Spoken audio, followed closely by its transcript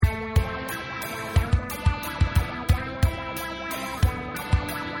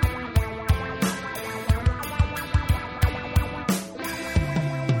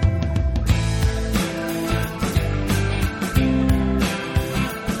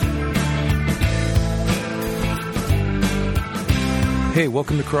Hey,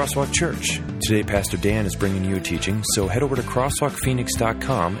 welcome to CrossWalk Church. Today, Pastor Dan is bringing you a teaching, so head over to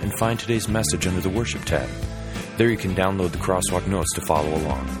crosswalkphoenix.com and find today's message under the Worship tab. There you can download the CrossWalk notes to follow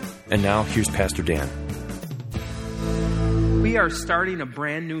along. And now, here's Pastor Dan. We are starting a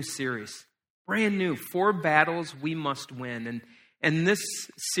brand new series. Brand new. 4 battles we must win. And this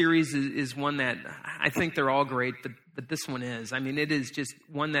series is one that I think they're all great, but this one is. I mean, it is just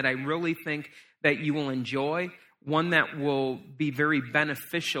one that I really think that you will enjoy. One that will be very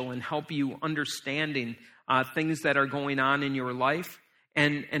beneficial and help you understanding things that are going on in your life.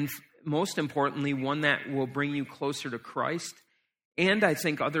 And most importantly, one that will bring you closer to Christ and I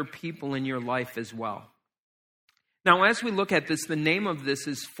think other people in your life as well. Now, as we look at this, the name of this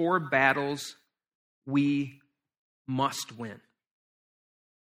is 4 battles we must win.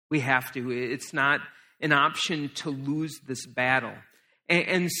 We have to. It's not an option to lose this battle.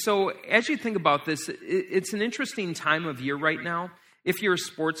 And so as you think about this, it's an interesting time of year right now, if you're a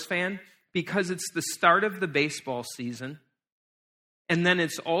sports fan, because it's the start of the baseball season. And then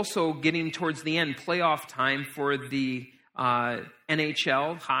it's also getting towards the end, playoff time for the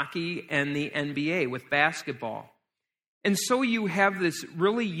NHL, hockey, and the NBA with basketball. And so you have this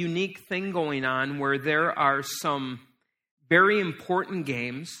really unique thing going on where there are some very important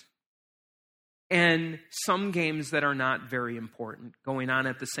games and some games that are not very important going on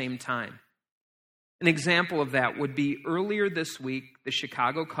at the same time. An example of that would be earlier this week, the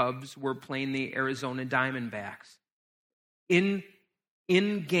Chicago Cubs were playing the Arizona Diamondbacks. In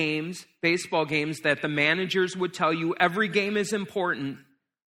games, baseball games, that the managers would tell you every game is important.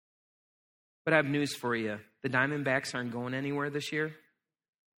 But I have news for you. The Diamondbacks aren't going anywhere this year.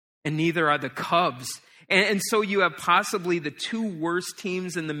 And neither are the Cubs. And so you have possibly the 2 worst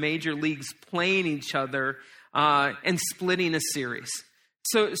teams in the major leagues playing each other and splitting a series.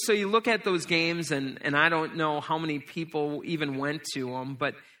 So you look at those games, and I don't know how many people even went to them,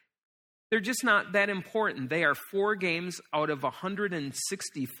 but they're just not that important. They are 4 games out of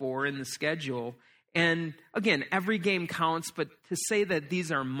 164 in the schedule. And again, every game counts, but to say that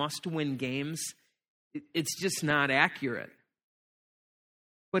these are must-win games, it's just not accurate.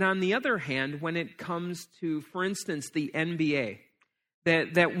 But on the other hand, when it comes to, for instance, the NBA,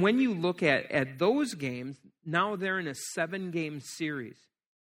 that when you look at those games, now they're in a 7-game series.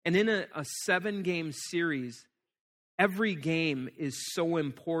 And in a 7-game series, every game is so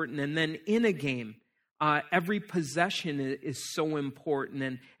important. And then in a game, every possession is so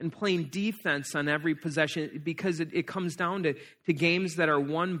important. And playing defense on every possession, because it comes down to games that are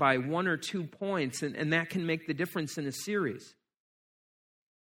won by 1 or 2 points. And that can make the difference in a series.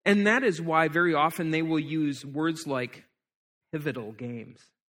 And that is why very often they will use words like pivotal games.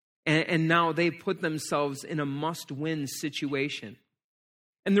 And now they put themselves in a must-win situation.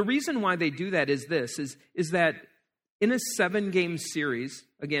 And the reason why they do that is this, is that in a 7-game series,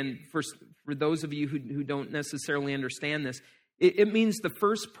 again, for those of you who don't necessarily understand this, it means the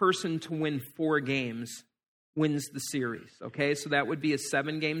first person to win 4 games wins the series, okay? So that would be a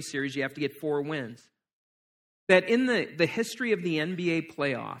 7-game series. You have to get 4 wins. That in the history of the NBA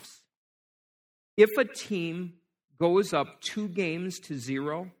playoffs, if a team goes up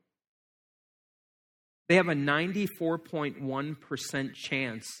 2-0, they have a 94.1%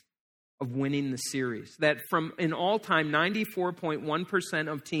 chance of winning the series. That from an all-time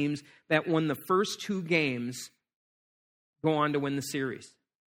 94.1% of teams that won the first 2 games go on to win the series.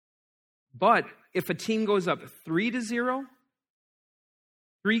 But if a team goes up 3-0,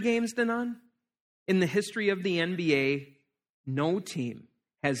 3-0, in the history of the NBA, no team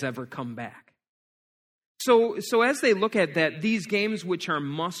has ever come back. So as they look at that, these games which are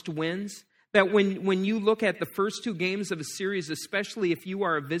must-wins, that when you look at the first 2 games of a series, especially if you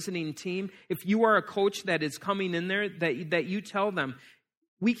are a visiting team, if you are a coach that is coming in there, that you tell them,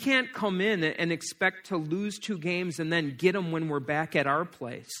 we can't come in and expect to lose 2 games and then get them when we're back at our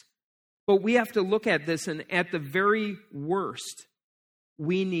place. But we have to look at this, and at the very worst,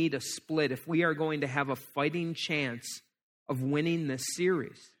 we need a split if we are going to have a fighting chance of winning this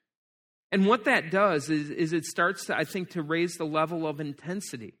series. And what that does is it starts to, I think, to raise the level of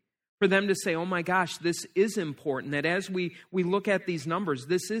intensity for them to say, oh my gosh, this is important. That as we look at these numbers,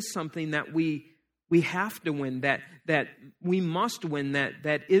 this is something that we have to win, that we must win,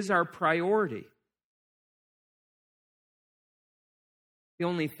 that is our priority. The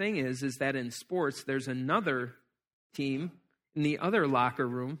only thing is that in sports, there's another team in the other locker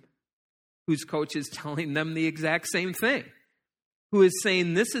room whose coach is telling them the exact same thing, who is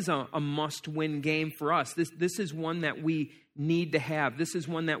saying this is a must-win game for us. This is one that we need to have. This is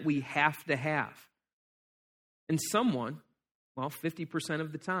one that we have to have. And someone, 50%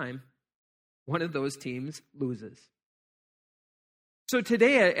 of the time, one of those teams loses. So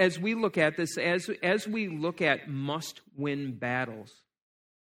today, as we look at this, as we look at must-win battles,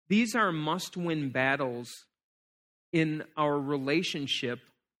 these are must-win battles in our relationship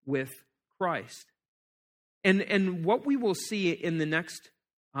with Christ. And what we will see in the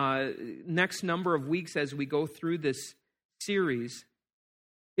next number of weeks as we go through this series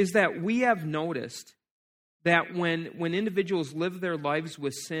is that we have noticed that when individuals live their lives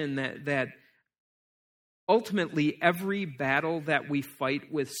with sin, that ultimately every battle that we fight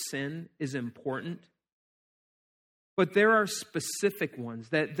with sin is important. But there are specific ones,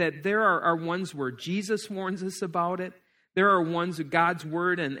 that there are ones where Jesus warns us about it. There are ones that God's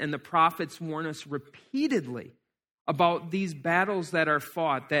Word and the prophets warn us repeatedly about these battles that are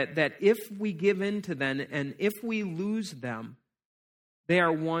fought, that if we give in to them and if we lose them, they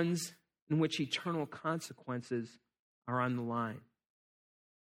are ones in which eternal consequences are on the line.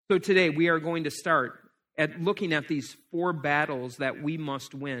 So today we are going to start at looking at these 4 battles that we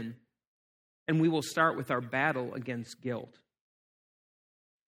must win. And we will start with our battle against guilt.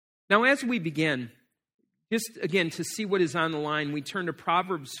 Now, as we begin, just again to see what is on the line, we turn to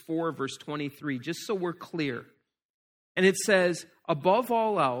Proverbs 4, verse 23, just so we're clear. And it says, above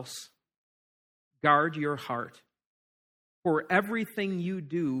all else, guard your heart, for everything you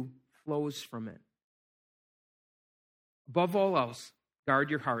do flows from it. Above all else, guard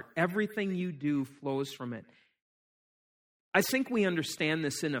your heart. Everything you do flows from it. I think we understand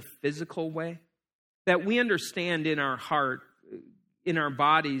this in a physical way, that we understand in our heart, in our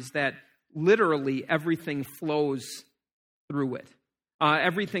bodies, that literally everything flows through it.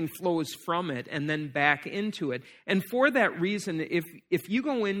 Everything flows from it and then back into it. And for that reason, if you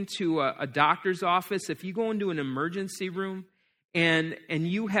go into a doctor's office, if you go into an emergency room and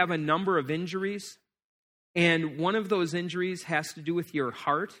you have a number of injuries, and one of those injuries has to do with your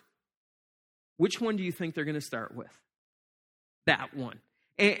heart, which one do you think they're going to start with? That one.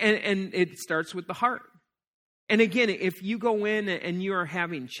 And it starts with the heart. And again, if you go in and you are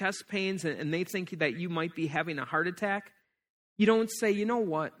having chest pains and they think that you might be having a heart attack, you don't say, you know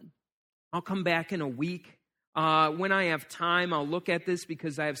what, I'll come back in a week. When I have time, I'll look at this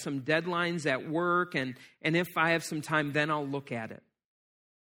because I have some deadlines at work. And if I have some time, then I'll look at it.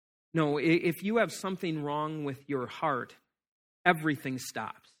 No, if you have something wrong with your heart, everything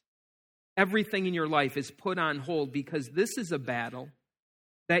stops. Everything in your life is put on hold because this is a battle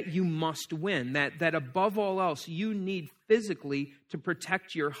that you must win, that above all else, you need physically to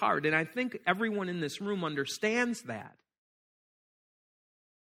protect your heart. And I think everyone in this room understands that.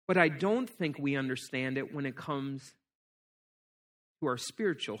 But I don't think we understand it when it comes to our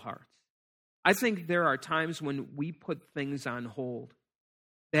spiritual hearts. I think there are times when we put things on hold,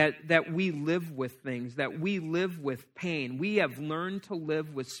 that we live with things, that we live with pain. We have learned to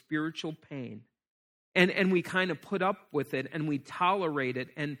live with spiritual pain. And we kind of put up with it and we tolerate it.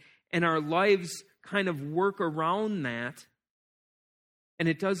 And our lives kind of work around that. And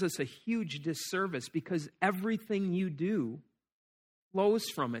it does us a huge disservice because everything you do flows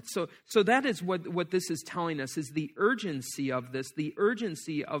from it. So that is what this is telling us, is the urgency of this. The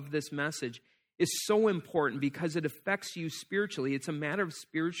urgency of this message is so important because it affects you spiritually. It's a matter of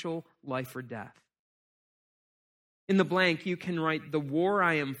spiritual life or death. In the blank, you can write, the war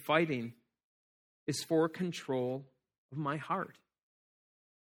I am fighting is for control of my heart.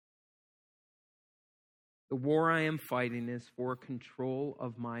 The war I am fighting is for control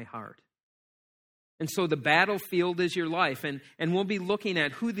of my heart. And so the battlefield is your life. And we'll be looking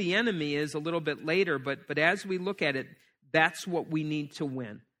at who the enemy is a little bit later. But as we look at it, that's what we need to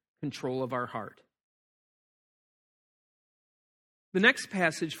win. Control of our heart. The next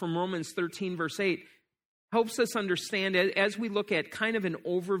passage from Romans 13, verse 8, helps us understand, as we look at kind of an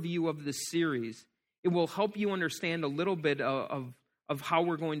overview of this series, it will help you understand a little bit of how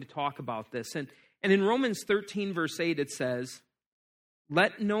we're going to talk about this. And in Romans 13, verse 8, it says,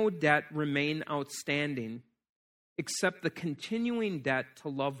 let no debt remain outstanding except the continuing debt to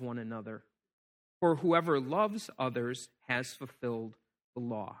love one another. For whoever loves others has fulfilled the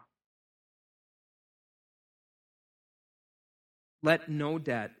law. Let no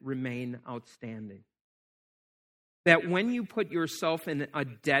debt remain outstanding. That when you put yourself in a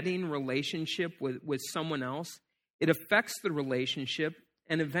debting relationship with someone else, it affects the relationship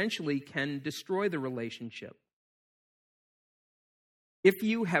and eventually can destroy the relationship. If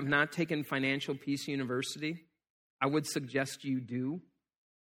you have not taken Financial Peace University, I would suggest you do.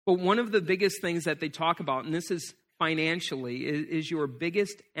 But one of the biggest things that they talk about, and this is financially, is your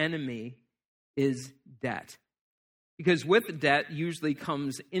biggest enemy is debt. Because with debt usually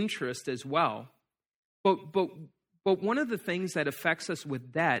comes interest as well. But one of the things that affects us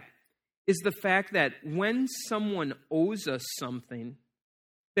with debt is the fact that when someone owes us something,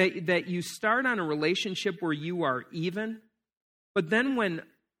 that you start on a relationship where you are even, but then when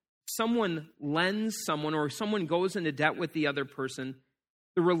someone lends someone or someone goes into debt with the other person,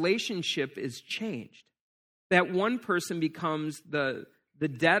 the relationship is changed. That one person becomes the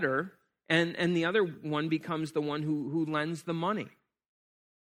debtor and the other one becomes the one who lends the money.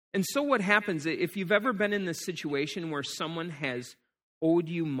 And so what happens, if you've ever been in this situation where someone has owed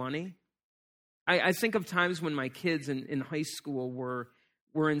you money, I think of times when my kids in high school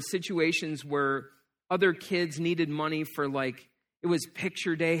were in situations where other kids needed money for, like, it was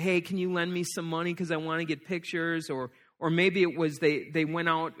picture day. Hey, can you lend me some money because I want to get pictures? Or maybe it was they went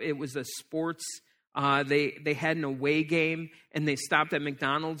out, it was a sports, they had an away game and they stopped at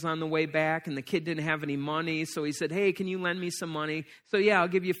McDonald's on the way back and the kid didn't have any money. So he said, hey, can you lend me some money? So yeah, I'll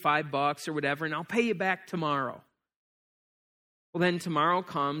give you $5 or whatever and I'll pay you back tomorrow. Well, then tomorrow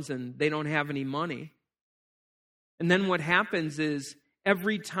comes and they don't have any money. And then what happens is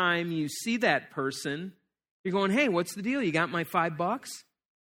every time you see that person, you're going, hey, what's the deal? You got my $5?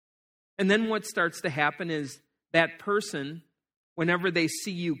 And then what starts to happen is that person, whenever they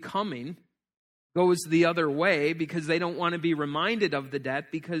see you coming, goes the other way because they don't want to be reminded of the debt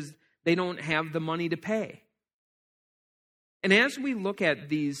because they don't have the money to pay. And as we look at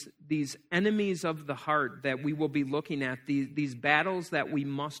these enemies of the heart that we will be looking at, these battles that we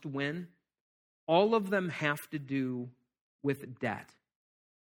must win, all of them have to do with debt.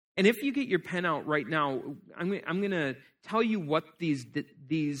 And if you get your pen out right now, I'm going to tell you what these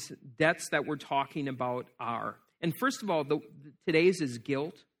debts that we're talking about are. And first of all, today's is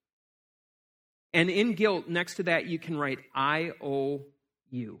guilt. And in guilt, next to that, you can write, I owe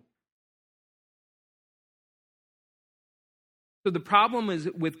you. So the problem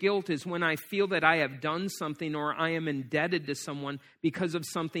with guilt is when I feel that I have done something or I am indebted to someone because of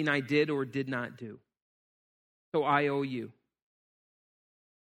something I did or did not do. So I owe you.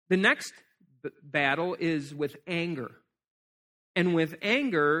 The next battle is with anger. And with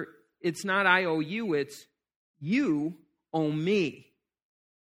anger, it's not I owe you, it's you owe me.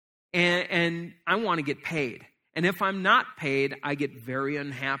 And I want to get paid. And if I'm not paid, I get very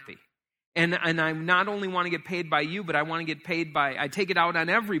unhappy. And I not only want to get paid by you, but I want to get paid I take it out on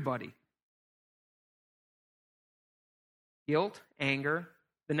everybody. Guilt, anger.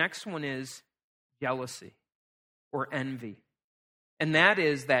 The next one is jealousy or envy. And that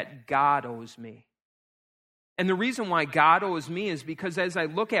is that God owes me. And the reason why God owes me is because as I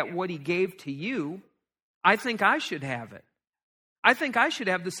look at what he gave to you, I think I should have it. I think I should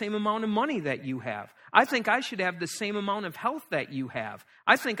have the same amount of money that you have. I think I should have the same amount of health that you have.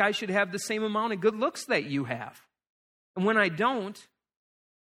 I think I should have the same amount of good looks that you have. And when I don't,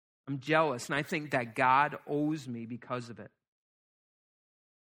 I'm jealous, and I think that God owes me because of it.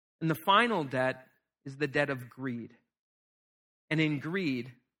 And the final debt is the debt of greed. And in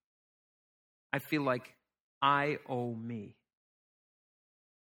greed, I feel like I owe me.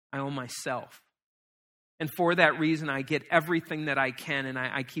 I owe myself. And for that reason, I get everything that I can, and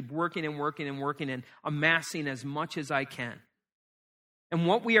I keep working and working and working and amassing as much as I can. And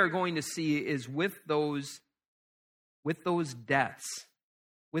what we are going to see is with those debts,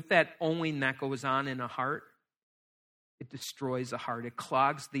 with that owing that goes on in a heart, it destroys a heart. It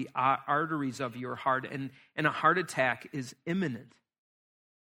clogs the arteries of your heart, and a heart attack is imminent.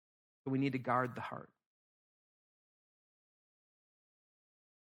 So we need to guard the heart.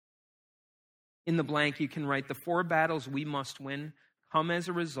 In the blank, you can write, the 4 battles we must win come as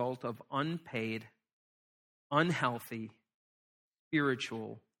a result of unpaid, unhealthy,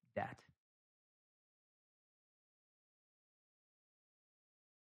 spiritual debt.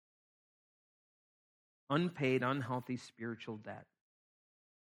 Unpaid, unhealthy, spiritual debt.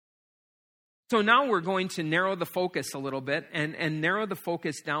 So now we're going to narrow the focus a little bit and narrow the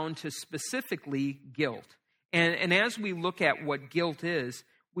focus down to specifically guilt. And as we look at what guilt is,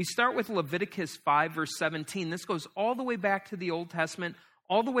 we start with Leviticus 5, verse 17. This goes all the way back to the Old Testament,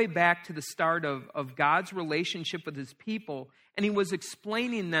 all the way back to the start of God's relationship with his people, and he was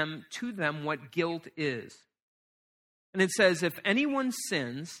explaining to them what guilt is. And it says, if anyone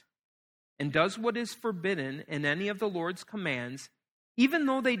sins and does what is forbidden in any of the Lord's commands, even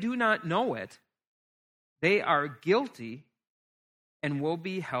though they do not know it, they are guilty and will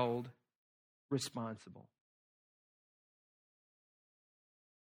be held responsible.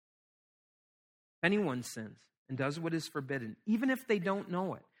 Anyone sins and does what is forbidden, even if they don't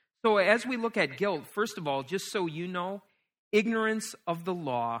know it. So as we look at guilt, first of all, just so you know, ignorance of the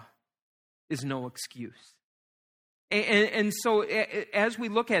law is no excuse. And so as we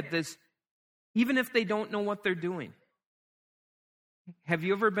look at this, even if they don't know what they're doing, have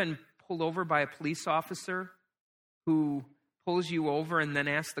you ever been pulled over by a police officer who pulls you over and then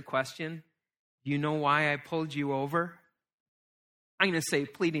asks the question, do you know why I pulled you over? I'm going to say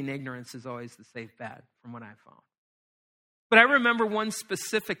pleading ignorance is always the safe bet from what I found. But I remember one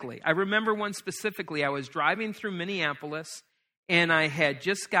specifically. I was driving through Minneapolis, and I had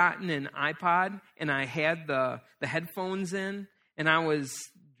just gotten an iPod, and I had the headphones in, and I was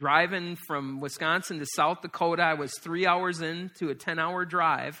driving from Wisconsin to South Dakota. I was 3 hours into a 10-hour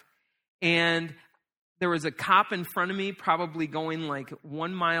drive, and there was a cop in front of me probably going like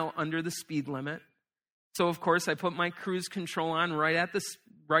 1 mile under the speed limit. So, of course, I put my cruise control on right at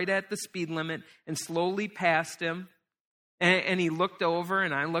the speed limit and slowly passed him. And he looked over,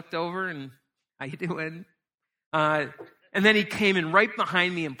 and I looked over, and how you doing? And then he came in right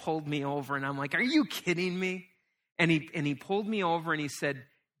behind me and pulled me over. And I'm like, are you kidding me? And he pulled me over, and he said,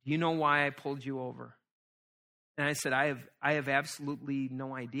 do you know why I pulled you over? And I said, I have absolutely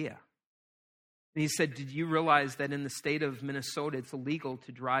no idea. And he said, did you realize that in the state of Minnesota, it's illegal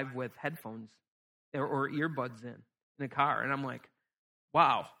to drive with headphones or earbuds in a car? And I'm like,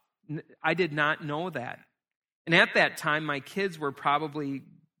 wow, I did not know that. And at that time, my kids were probably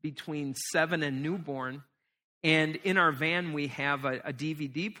between 7 and newborn. And in our van, we have a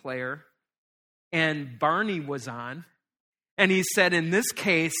DVD player. And Barney was on. And he said, in this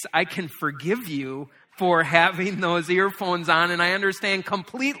case, I can forgive you for having those earphones on. And I understand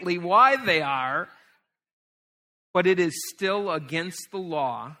completely why they are. But it is still against the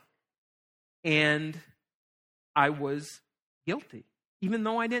law. And I was guilty, even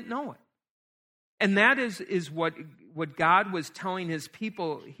though I didn't know it. And that is what God was telling his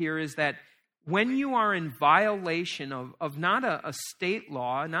people here, is that when you are in violation of not a state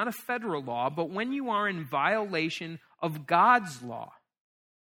law, not a federal law, but when you are in violation of God's law,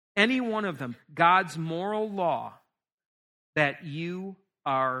 any one of them, God's moral law, that you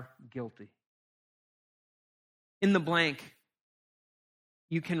are guilty. In the blank,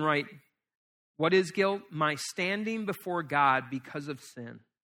 you can write, what is guilt? My standing before God because of sin.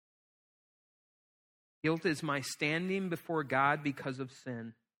 Guilt is my standing before God because of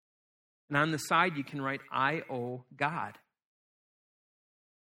sin. And on the side, you can write, I owe God.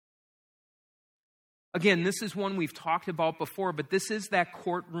 Again, this is one we've talked about before, but this is that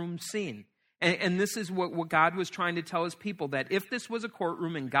courtroom scene. And this is what God was trying to tell his people, that if this was a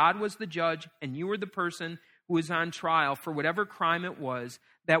courtroom and God was the judge and you were the person who was on trial for whatever crime it was,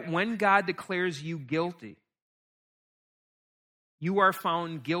 that when God declares you guilty, you are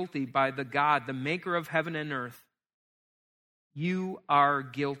found guilty by the God, the maker of heaven and earth. You are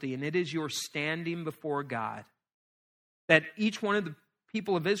guilty, and it is your standing before God. That each one of the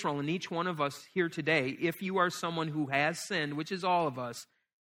people of Israel and each one of us here today, if you are someone who has sinned, which is all of us,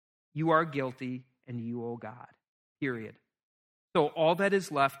 you are guilty and you owe God, period. So all that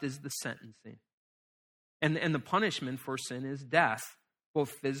is left is the sentencing. And the punishment for sin is death, both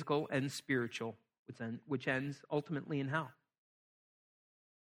physical and spiritual, which ends ultimately in hell.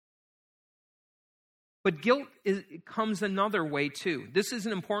 But guilt comes another way too. This is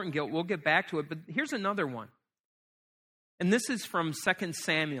an important guilt. We'll get back to it, but here's another one. And this is from 2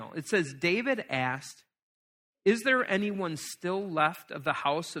 Samuel. It says, David asked, is there anyone still left of the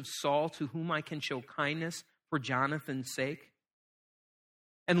house of Saul to whom I can show kindness for Jonathan's sake?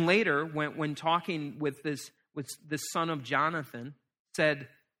 And later, when talking with this son of Jonathan, said,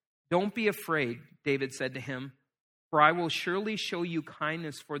 don't be afraid, David said to him, for I will surely show you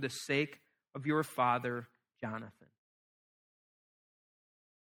kindness for the sake of your father, Jonathan.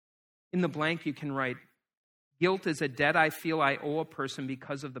 In the blank, you can write, guilt is a debt I feel I owe a person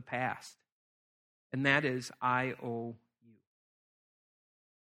because of the past. And that is, I owe you.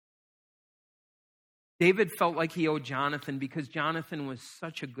 David felt like he owed Jonathan because Jonathan was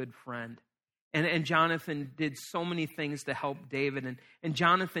such a good friend. And Jonathan did so many things to help David. And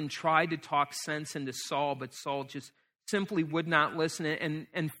Jonathan tried to talk sense into Saul, but Saul just simply would not listen.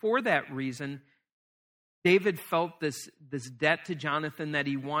 And for that reason, David felt this debt to Jonathan that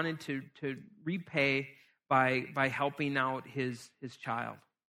he wanted to repay by helping out his child.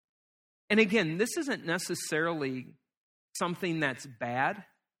 And again, this isn't necessarily something that's bad.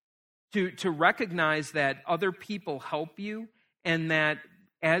 To recognize that other people help you, and that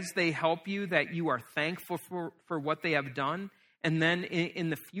as they help you, that you are thankful for what they have done, and then in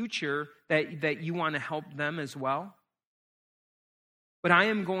the future that you want to help them as well. But I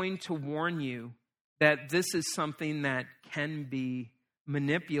am going to warn you that this is something that can be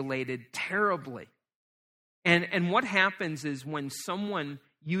manipulated terribly. And what happens is when someone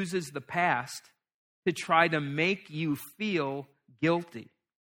uses the past to try to make you feel guilty.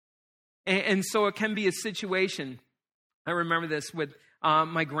 And so it can be a situation. I remember this with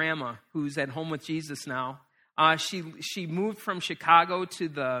my grandma, who's at home with Jesus now. She moved from Chicago to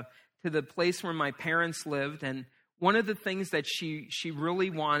the place where my parents lived, and one of the things that she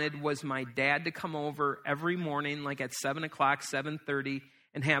really wanted was my dad to come over every morning, like at 7 o'clock, 7:30,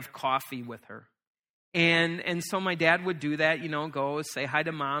 and have coffee with her. And so my dad would do that, go say hi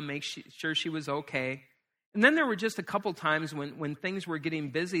to Mom, make sure she was okay. And then there were just a couple times when things were getting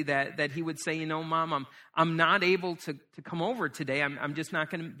busy that he would say, Mom, I'm not able to come over today. I'm just not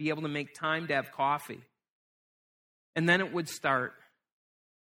going to be able to make time to have coffee. And then it would start.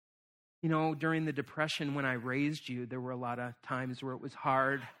 During the Depression when I raised you, there were a lot of times where it was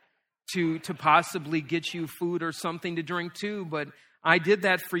hard to possibly get you food or something to drink too, but I did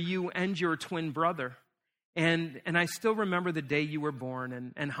that for you and your twin brother. And I still remember the day you were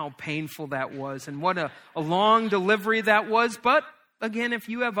born and how painful that was and what a long delivery that was. But again, if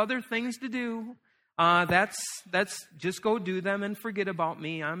you have other things to do, that's just go do them and forget about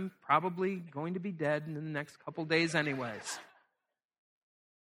me. I'm probably going to be dead in the next couple days anyways.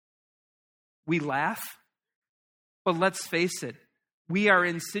 We laugh, but let's face it. We are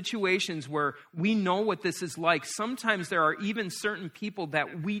in situations where we know what this is like. Sometimes there are even certain people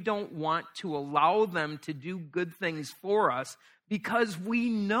that we don't want to allow them to do good things for us because we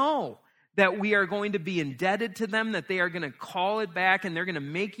know that we are going to be indebted to them, that they are going to call it back, and they're going to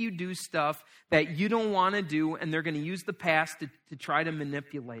make you do stuff that you don't want to do, and they're going to use the past to try to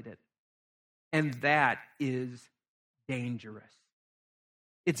manipulate it. And that is dangerous.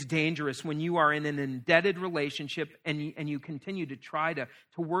 It's dangerous when you are in an indebted relationship and you continue to try to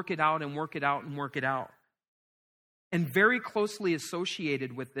work it out and work it out and work it out. And very closely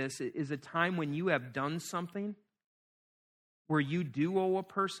associated with this is a time when you have done something where you do owe a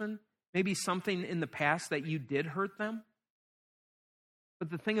person, maybe something in the past that you did hurt them.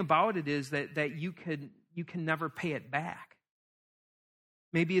 But the thing about it is that you can never pay it back.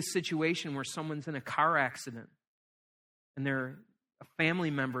 Maybe a situation where someone's in a car accident and a family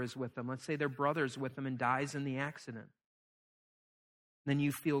member is with them. Let's say their brother's with them and dies in the accident. Then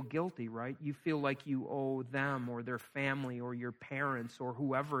you feel guilty, right? You feel like you owe them or their family or your parents or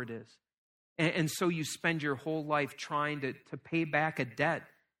whoever it is. And so you spend your whole life trying to pay back a debt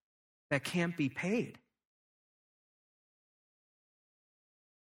that can't be paid.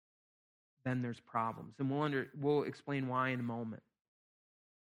 Then there's problems. And we'll explain why in a moment.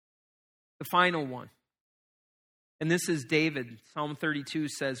 The final one. And this is David. Psalm 32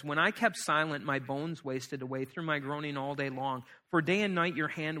 says, "When I kept silent, my bones wasted away through my groaning all day long. For day and night your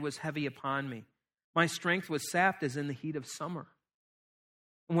hand was heavy upon me. My strength was sapped as in the heat of summer."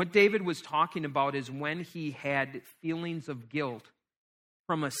 And what David was talking about is when he had feelings of guilt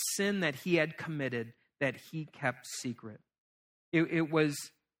from a sin that he had committed that he kept secret. It was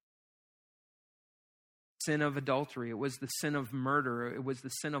sin of adultery. It was the sin of murder. It was the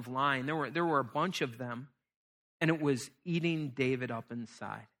sin of lying. There were a bunch of them. And it was eating David up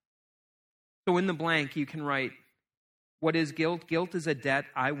inside. So in the blank, you can write, what is guilt? Guilt is a debt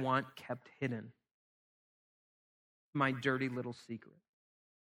I want kept hidden. My dirty little secret.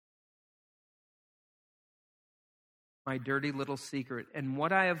 My dirty little secret. And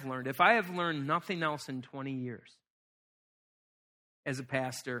what I have learned, if I have learned nothing else in 20 years as a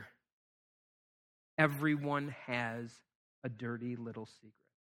pastor, everyone has a dirty little secret.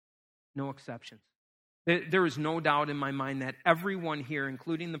 No exceptions. There is no doubt in my mind that everyone here,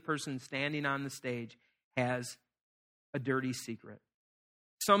 including the person standing on the stage, has a dirty secret.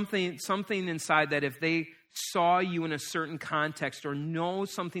 Something inside that if they saw you in a certain context or know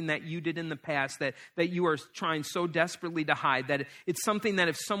something that you did in the past that you are trying so desperately to hide, that it's something that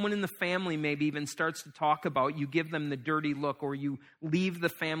if someone in the family maybe even starts to talk about, you give them the dirty look or you leave the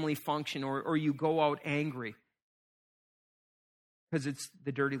family function or you go out angry because it's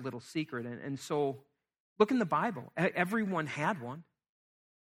the dirty little secret. And so look in the Bible. Everyone had one.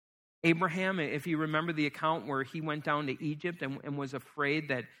 Abraham, if you remember the account where he went down to Egypt and was afraid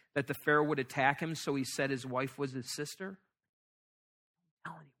that the Pharaoh would attack him, so he said his wife was his sister.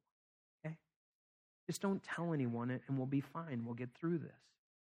 Don't tell anyone, okay? Just don't tell anyone and we'll be fine. We'll get through this.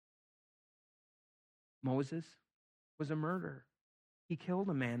 Moses was a murderer. He killed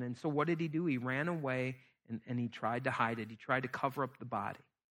a man, and so what did he do? He ran away and he tried to hide it. He tried to cover up the body.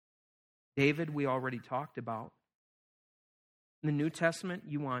 David, we already talked about. In the New Testament,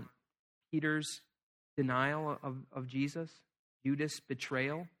 you want Peter's denial of Jesus, Judas'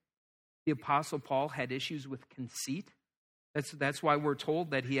 betrayal. The Apostle Paul had issues with conceit. That's why we're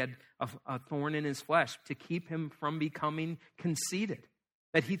told that he had a thorn in his flesh to keep him from becoming conceited,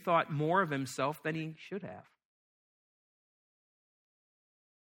 that he thought more of himself than he should have.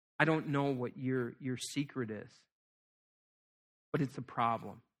 I don't know what your secret is, but it's a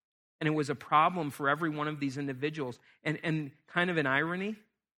problem. And it was a problem for every one of these individuals. And kind of an irony,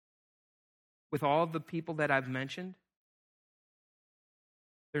 with all of the people that I've mentioned,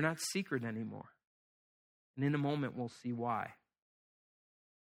 they're not secret anymore. And in a moment, we'll see why.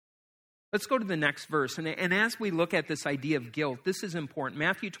 Let's go to the next verse. And as we look at this idea of guilt, this is important.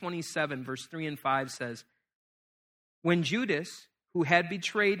 Matthew 27, verse 3 and 5 says, when Judas, who had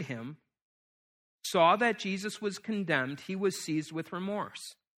betrayed him, saw that Jesus was condemned, he was seized with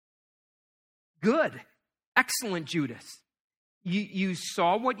remorse. Good. Excellent, Judas. You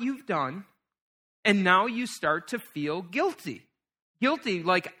saw what you've done, and now you start to feel guilty. Guilty,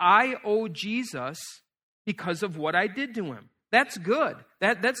 like I owe Jesus because of what I did to him. That's good.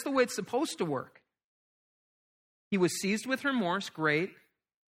 That's the way it's supposed to work. He was seized with remorse, great.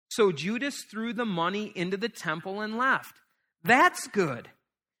 So Judas threw the money into the temple and left. That's good.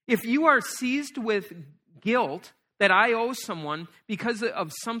 If you are seized with guilt that I owe someone because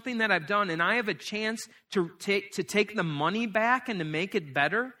of something that I've done, and I have a chance to take the money back and to make it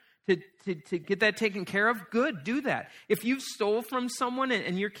better, to get that taken care of, good, do that. If you've stole from someone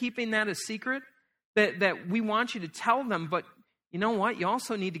and you're keeping that a secret, that we want you to tell them, but you know what? You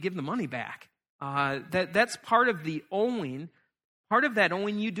also need to give the money back. That's part of the owing. Part of that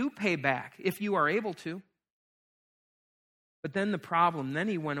owing you do pay back if you are able to. But then the problem, then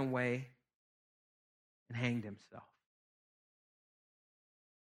he went away and hanged himself.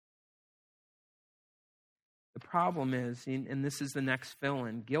 The problem is, and this is the next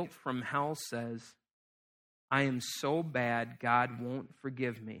fill-in, guilt from hell says, I am so bad, God won't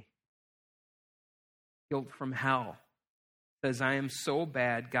forgive me. Guilt from hell says, I am so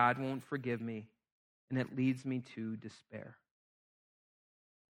bad, God won't forgive me, and it leads me to despair.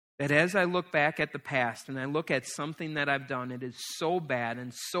 That as I look back at the past and I look at something that I've done, it is so bad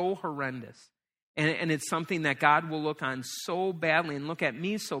and so horrendous. And it's something that God will look on so badly and look at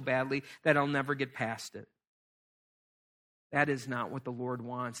me so badly that I'll never get past it. That is not what the Lord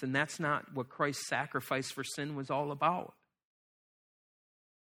wants, and that's not what Christ's sacrifice for sin was all about.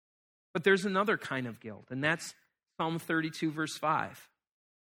 But there's another kind of guilt, and that's Psalm 32, verse 5.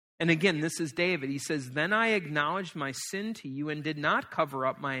 And again, this is David. He says, then I acknowledged my sin to you and did not cover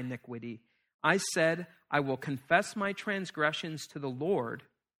up my iniquity. I said, I will confess my transgressions to the Lord,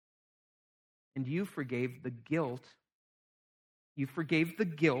 and you forgave the guilt. You forgave the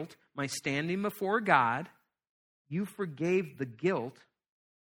guilt, my standing before God. You forgave the guilt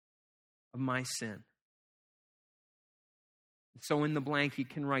of my sin. So in the blank, you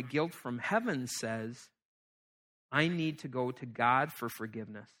can write, guilt from heaven says, I need to go to God for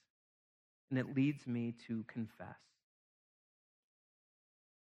forgiveness. And it leads me to confess.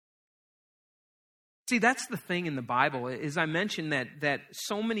 See, that's the thing in the Bible, is I mentioned that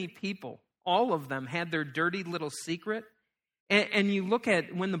so many people, all of them, had their dirty little secret. And you look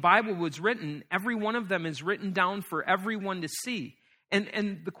at when the Bible was written, every one of them is written down for everyone to see.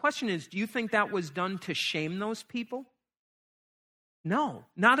 And the question is, do you think that was done to shame those people? No,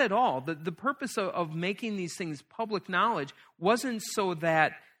 not at all. The purpose of making these things public knowledge wasn't so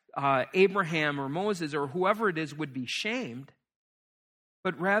that Abraham or Moses or whoever it is would be shamed,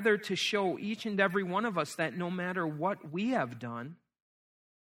 but rather to show each and every one of us that no matter what we have done,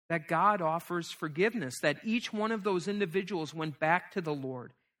 that God offers forgiveness, that each one of those individuals went back to the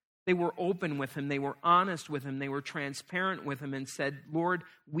Lord. They were open with him. They were honest with him. They were transparent with him and said, Lord,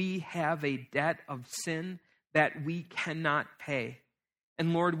 we have a debt of sin that we cannot pay.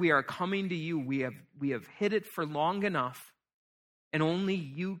 And Lord, we are coming to you. We have hid it for long enough, and only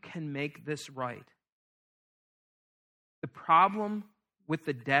you can make this right. The problem with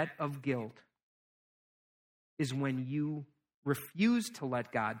the debt of guilt is when you refuse to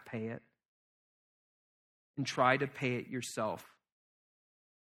let God pay it and try to pay it yourself.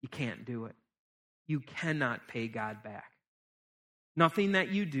 You can't do it. You cannot pay God back. Nothing that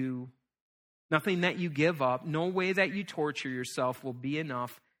you do, nothing that you give up, no way that you torture yourself will be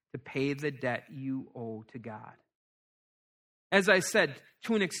enough to pay the debt you owe to God. As I said,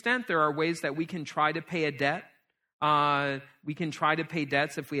 to an extent, there are ways that we can try to pay a debt. We can try to pay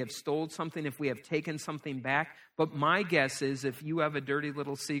debts if we have stolen something, if we have taken something back. But my guess is if you have a dirty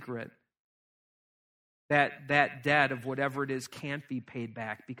little secret, that debt of whatever it is can't be paid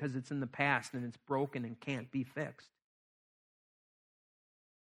back because it's in the past and it's broken and can't be fixed.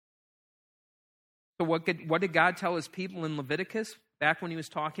 So what did God tell his people in Leviticus back when he was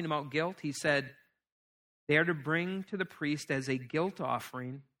talking about guilt? He said, they are to bring to the priest as a guilt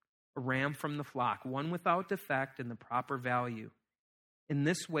offering a ram from the flock, one without defect and the proper value. In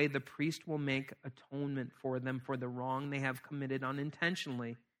this way, the priest will make atonement for them for the wrong they have committed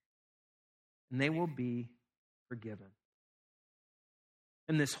unintentionally, and they will be forgiven.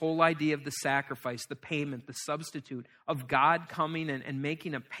 And this whole idea of the sacrifice, the payment, the substitute of God coming and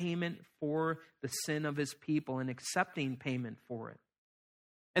making a payment for the sin of his people and accepting payment for it.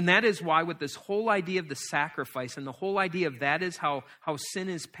 And that is why with this whole idea of the sacrifice and the whole idea of that is how sin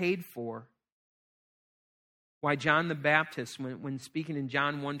is paid for, why John the Baptist, when speaking in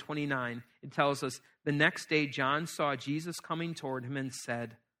John 1:29, it tells us, the next day John saw Jesus coming toward him and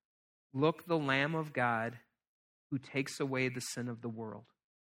said, "Look, the Lamb of God who takes away the sin of the world."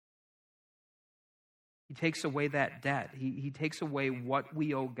 He takes away that debt. He takes away what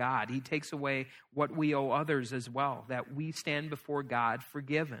we owe God. He takes away what we owe others as well, that we stand before God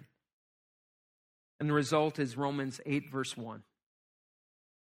forgiven. And the result is Romans 8, verse 1.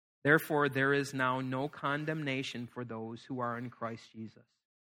 Therefore, there is now no condemnation for those who are in Christ Jesus.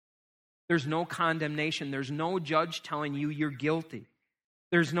 There's no condemnation. There's no judge telling you you're guilty.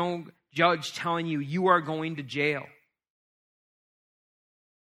 There's no judge telling you you are going to jail.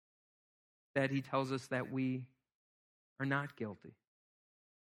 That he tells us that we are not guilty,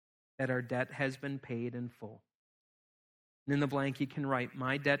 that our debt has been paid in full. And in the blank you can write,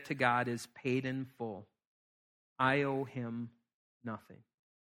 my debt to God is paid in full. I owe him nothing.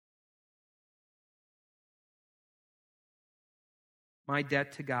 My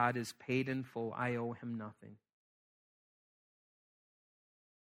debt to God is paid in full. I owe him nothing.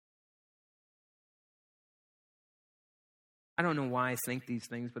 I don't know why I think these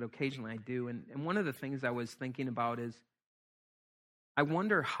things, but occasionally I do. And one of the things I was thinking about is, I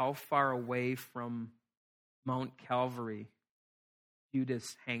wonder how far away from Mount Calvary Judas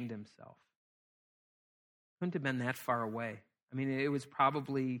hanged himself. Couldn't have been that far away. I mean, it was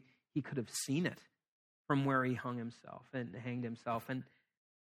probably, he could have seen it from where he hung himself and hanged himself.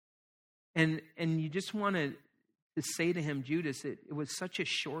 And you just want to say to him, Judas, it was such a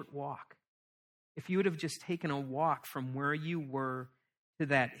short walk. If you would have just taken a walk from where you were to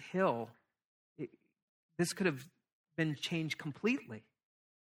that hill, this could have been changed completely.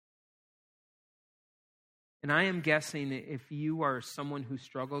 And I am guessing if you are someone who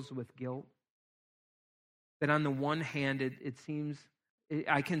struggles with guilt, that on the one hand, it seems,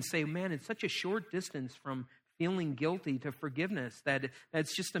 I can say, man, it's such a short distance from feeling guilty to forgiveness, that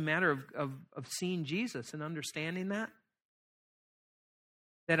it's just a matter of seeing Jesus and understanding that.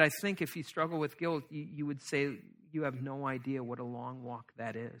 That I think if you struggle with guilt, you would say you have no idea what a long walk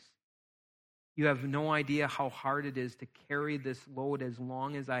that is. You have no idea how hard it is to carry this load as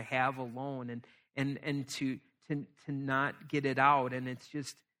long as I have alone and to not get it out. And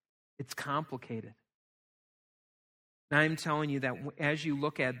it's complicated. And I'm telling you that as you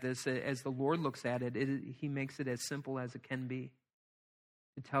look at this, as the Lord looks at it, he makes it as simple as it can be.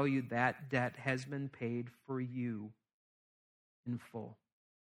 To tell you that debt has been paid for you in full.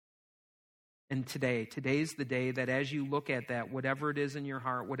 And today's the day that as you look at that, whatever it is in your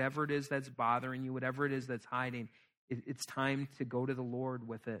heart, whatever it is that's bothering you, whatever it is that's hiding, it's time to go to the Lord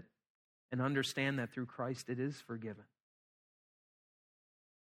with it and understand that through Christ it is forgiven.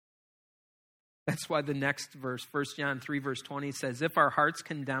 That's why the next verse, 1 John 3, verse 20 says, if our hearts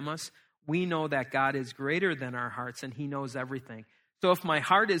condemn us, we know that God is greater than our hearts and he knows everything. So if my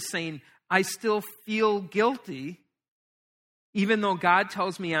heart is saying, I still feel guilty, even though God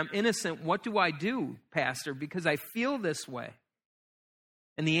tells me I'm innocent, what do I do, Pastor? Because I feel this way.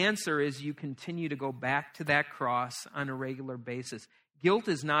 And the answer is you continue to go back to that cross on a regular basis. Guilt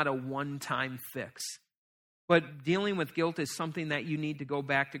is not a one-time fix. But dealing with guilt is something that you need to go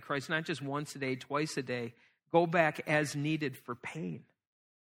back to Christ, not just once a day, twice a day. Go back as needed for pain.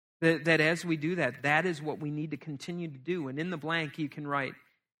 That as we do that, that is what we need to continue to do. And in the blank, you can write,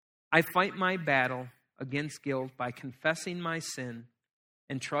 I fight my battle against guilt by confessing my sin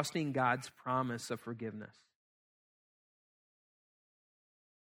and trusting God's promise of forgiveness.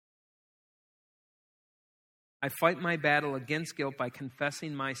 I fight my battle against guilt by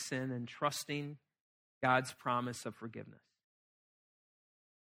confessing my sin and trusting God's promise of forgiveness.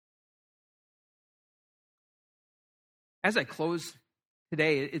 As I close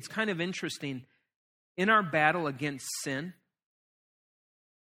today, it's kind of interesting. In our battle against sin,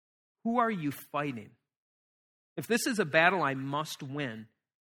 who are you fighting? If this is a battle I must win,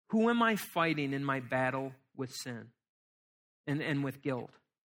 who am I fighting in my battle with sin and with guilt?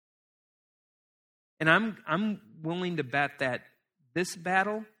 And I'm willing to bet that this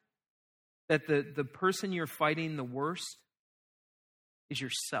battle, that the person you're fighting the worst is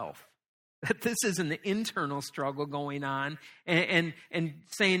yourself. That this is an internal struggle going on and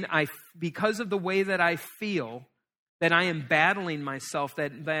saying, because of the way that I feel, that I am battling myself,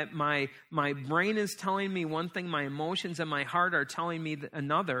 that my brain is telling me one thing, my emotions and my heart are telling me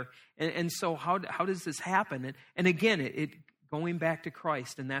another. And so how does this happen? And again, it going back to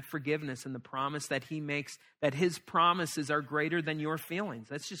Christ and that forgiveness and the promise that he makes, that his promises are greater than your feelings.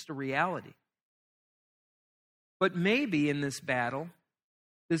 That's just a reality. But maybe in this battle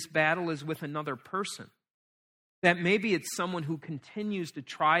is with another person. That maybe it's someone who continues to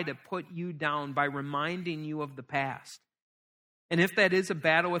try to put you down by reminding you of the past. And if that is a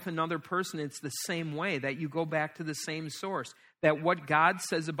battle with another person, it's the same way, that you go back to the same source. That what God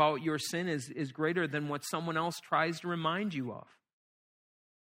says about your sin is greater than what someone else tries to remind you of.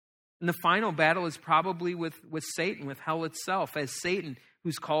 And the final battle is probably with Satan, with hell itself, as Satan,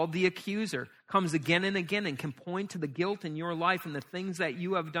 who's called the accuser, comes again and again and can point to the guilt in your life and the things that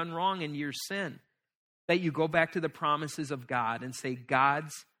you have done wrong in your sin. That you go back to the promises of God and say,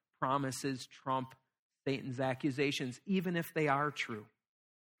 God's promises trump Satan's accusations, even if they are true,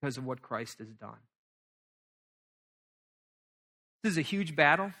 because of what Christ has done. This is a huge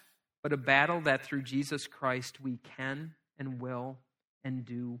battle, but a battle that through Jesus Christ we can and will and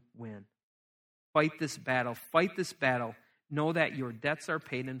do win. Fight this battle. Fight this battle. Know that your debts are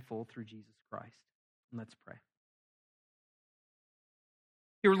paid in full through Jesus Christ. And let's pray.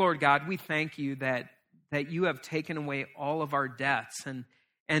 Dear Lord God, we thank you that you have taken away all of our debts,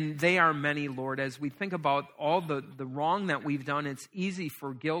 and they are many, Lord. As we think about all the wrong that we've done, it's easy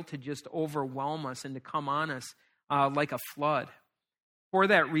for guilt to just overwhelm us and to come on us like a flood. For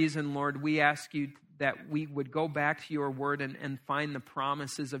that reason, Lord, we ask you that we would go back to your word and find the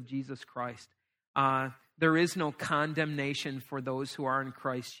promises of Jesus Christ. There is no condemnation for those who are in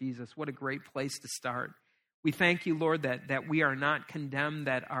Christ Jesus. What a great place to start. We thank you, Lord, that we are not condemned,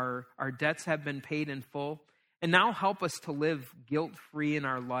 that our debts have been paid in full. And now help us to live guilt-free in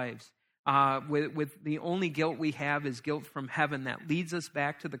our lives. With the only guilt we have is guilt from heaven that leads us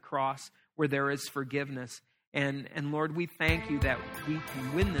back to the cross where there is forgiveness. And Lord, we thank you that we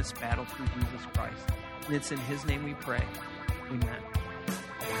can win this battle through Jesus Christ. And it's in his name we pray. Amen.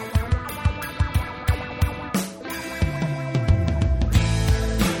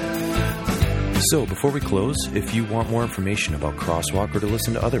 So, before we close, if you want more information about CrossWalk or to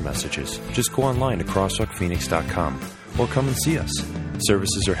listen to other messages, just go online to CrossWalkPhoenix.com or come and see us.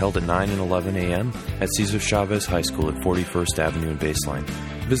 Services are held at 9 and 11 a.m. at Cesar Chavez High School at 41st Avenue and Baseline.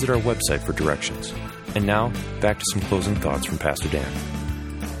 Visit our website for directions. And now, back to some closing thoughts from Pastor Dan.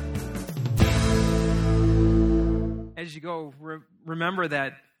 As you go, remember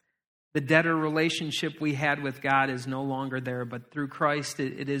that the debtor relationship we had with God is no longer there, but through Christ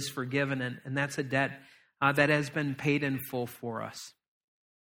it is forgiven, and that's a debt that has been paid in full for us.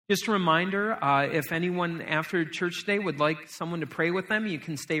 Just a reminder, if anyone after church today would like someone to pray with them, you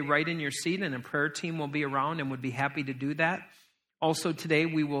can stay right in your seat, and a prayer team will be around and would be happy to do that. Also today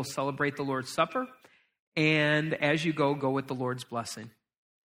we will celebrate the Lord's Supper, and as you go with the Lord's blessing.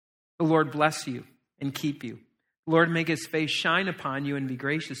 The Lord bless you and keep you. The Lord make his face shine upon you and be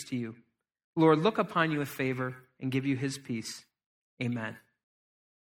gracious to you. The Lord look upon you with favor and give you his peace. Amen.